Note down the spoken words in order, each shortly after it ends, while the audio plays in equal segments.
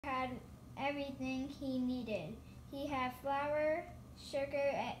had everything he needed. He had flour,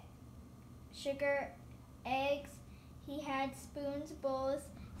 sugar, eggs. He had spoons, bowls,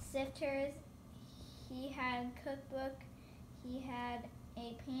 sifters. He had cookbook. He had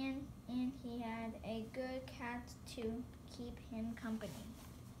a pan, and he had a good cat to keep him company.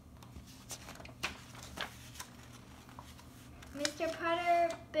 Mr.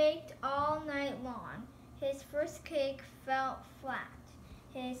 Potter baked all night long. His first cake fell flat.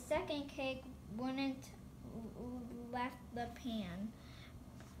 His second cake wouldn't left the pan.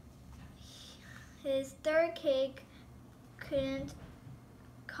 His third cake couldn't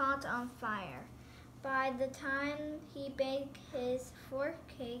caught on fire. By the time he baked his fourth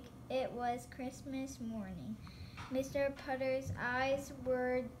cake, it was Christmas morning. Mr. Potter's eyes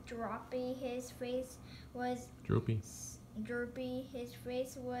were droopy. His face was Droopy. His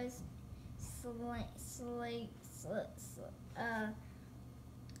face was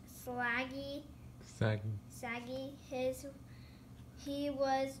saggy. He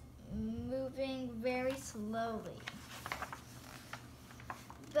was moving very slowly.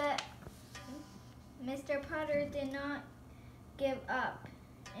 But Mr. Potter did not give up,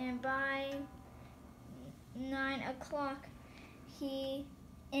 and by 9 o'clock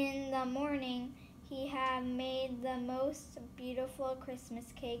in the morning, he had made the most beautiful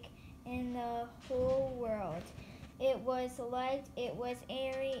Christmas cake in the whole world. It was light, it was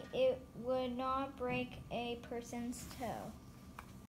airy, it would not break a person's toe.